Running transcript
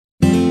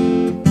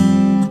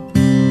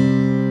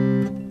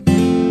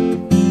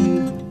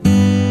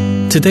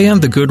Today on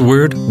The Good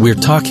Word, we're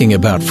talking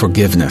about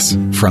forgiveness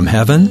from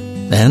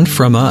heaven and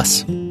from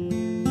us.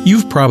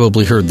 You've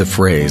probably heard the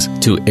phrase,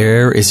 to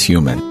err is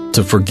human,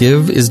 to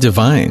forgive is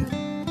divine.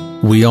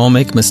 We all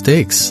make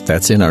mistakes.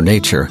 That's in our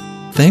nature.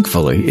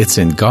 Thankfully, it's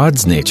in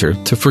God's nature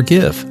to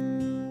forgive.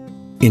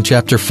 In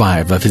chapter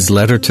 5 of his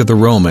letter to the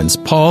Romans,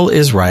 Paul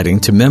is writing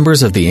to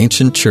members of the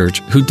ancient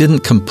church who didn't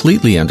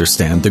completely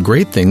understand the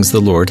great things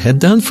the Lord had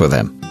done for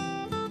them.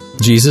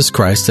 Jesus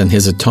Christ and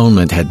his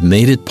atonement had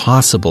made it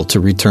possible to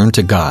return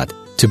to God,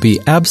 to be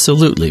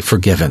absolutely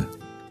forgiven.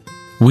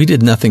 We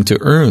did nothing to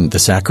earn the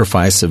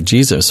sacrifice of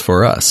Jesus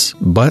for us,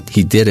 but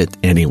he did it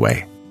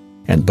anyway.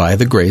 And by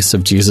the grace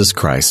of Jesus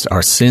Christ,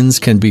 our sins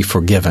can be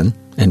forgiven,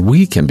 and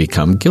we can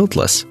become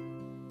guiltless.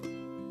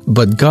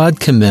 But God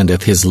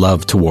commendeth his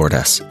love toward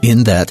us,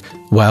 in that,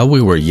 while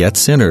we were yet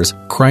sinners,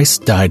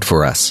 Christ died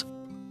for us.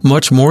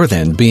 Much more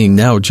then, being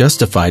now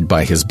justified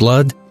by his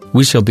blood,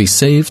 we shall be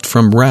saved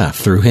from wrath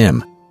through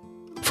him.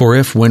 For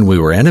if, when we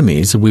were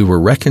enemies, we were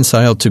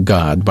reconciled to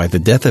God by the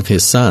death of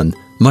his Son,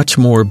 much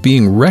more,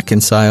 being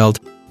reconciled,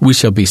 we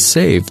shall be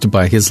saved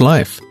by his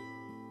life.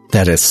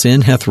 That as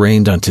sin hath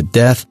reigned unto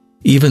death,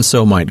 even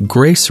so might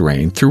grace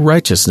reign through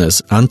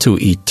righteousness unto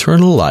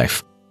eternal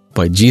life,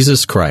 by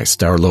Jesus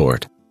Christ our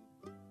Lord.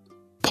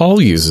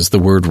 Paul uses the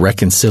word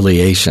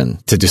reconciliation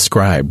to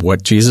describe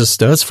what Jesus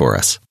does for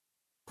us.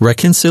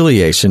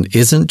 Reconciliation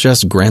isn't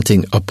just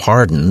granting a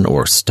pardon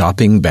or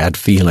stopping bad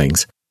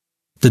feelings.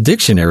 The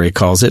dictionary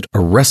calls it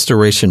a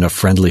restoration of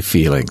friendly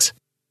feelings.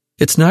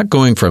 It's not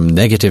going from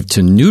negative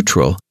to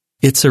neutral,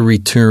 it's a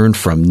return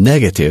from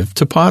negative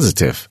to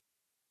positive.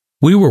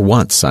 We were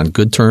once on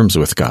good terms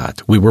with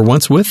God. We were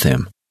once with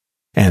him.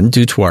 And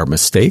due to our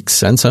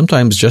mistakes and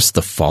sometimes just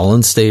the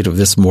fallen state of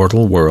this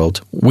mortal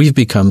world, we've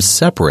become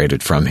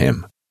separated from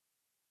him.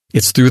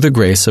 It's through the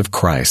grace of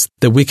Christ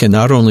that we can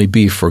not only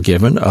be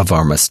forgiven of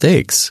our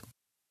mistakes,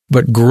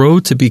 but grow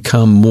to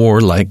become more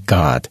like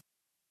God.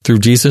 Through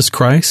Jesus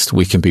Christ,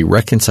 we can be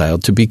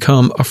reconciled to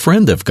become a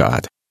friend of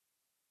God.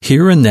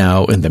 Here and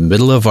now, in the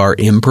middle of our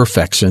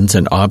imperfections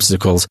and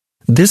obstacles,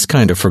 this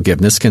kind of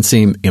forgiveness can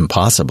seem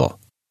impossible.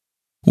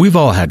 We've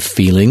all had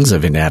feelings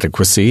of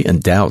inadequacy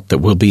and doubt that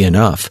we'll be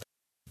enough.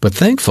 But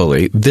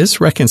thankfully, this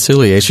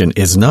reconciliation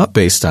is not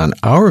based on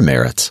our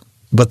merits,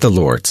 but the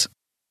Lord's.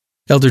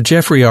 Elder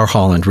Jeffrey R.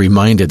 Holland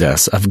reminded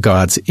us of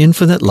God's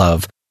infinite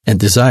love and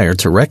desire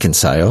to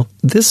reconcile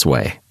this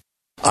way.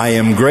 I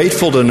am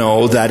grateful to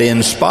know that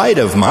in spite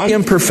of my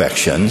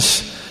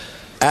imperfections,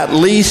 at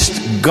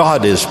least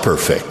God is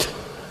perfect.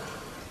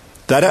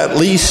 That at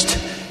least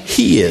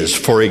he is,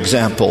 for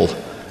example,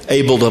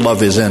 able to love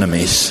his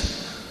enemies.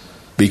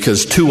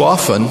 Because too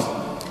often,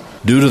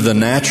 due to the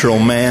natural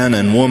man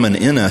and woman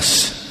in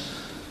us,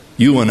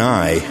 you and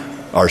I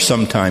are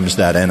sometimes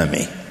that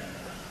enemy.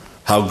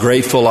 How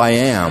grateful I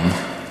am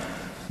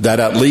that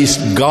at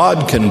least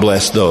God can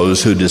bless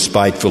those who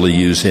despitefully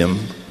use him,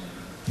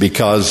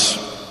 because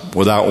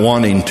without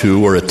wanting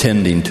to or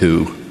attending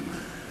to,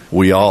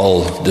 we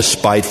all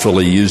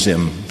despitefully use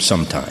him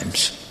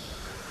sometimes.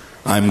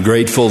 I'm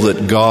grateful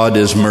that God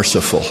is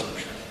merciful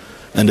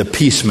and a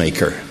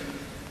peacemaker,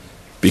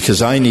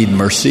 because I need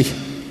mercy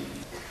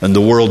and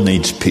the world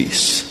needs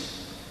peace.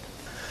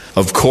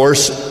 Of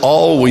course,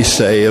 all we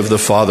say of the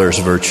Father's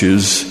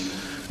virtues,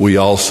 we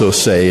also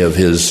say of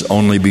his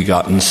only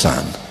begotten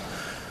Son,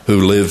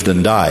 who lived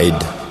and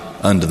died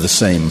unto the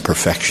same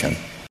perfection.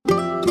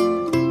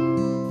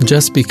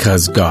 Just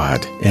because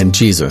God and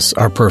Jesus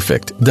are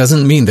perfect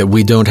doesn't mean that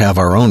we don't have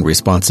our own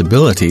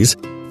responsibilities.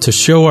 To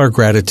show our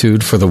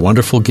gratitude for the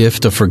wonderful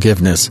gift of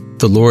forgiveness,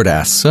 the Lord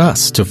asks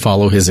us to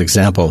follow his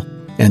example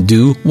and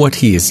do what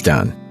he has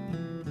done.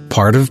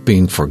 Part of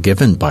being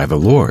forgiven by the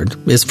Lord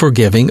is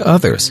forgiving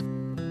others.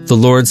 The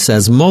Lord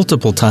says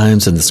multiple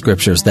times in the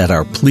Scriptures that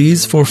our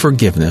pleas for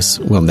forgiveness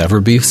will never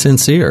be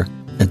sincere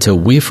until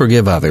we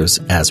forgive others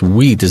as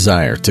we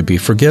desire to be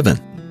forgiven.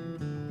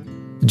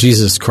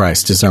 Jesus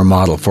Christ is our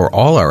model for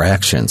all our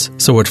actions,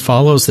 so it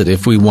follows that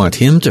if we want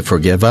him to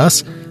forgive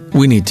us,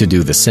 we need to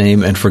do the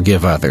same and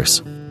forgive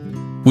others.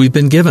 We've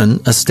been given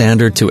a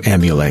standard to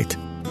emulate.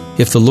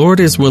 If the Lord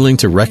is willing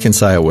to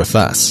reconcile with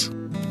us,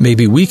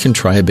 maybe we can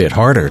try a bit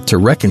harder to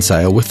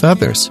reconcile with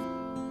others.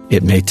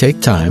 It may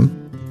take time,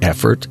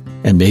 effort,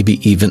 and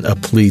maybe even a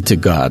plea to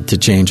God to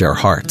change our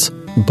hearts.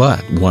 But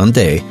one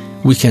day,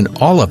 we can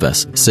all of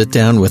us sit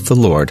down with the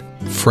Lord,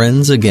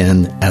 friends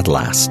again at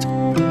last.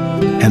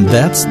 And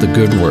that's the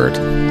good word.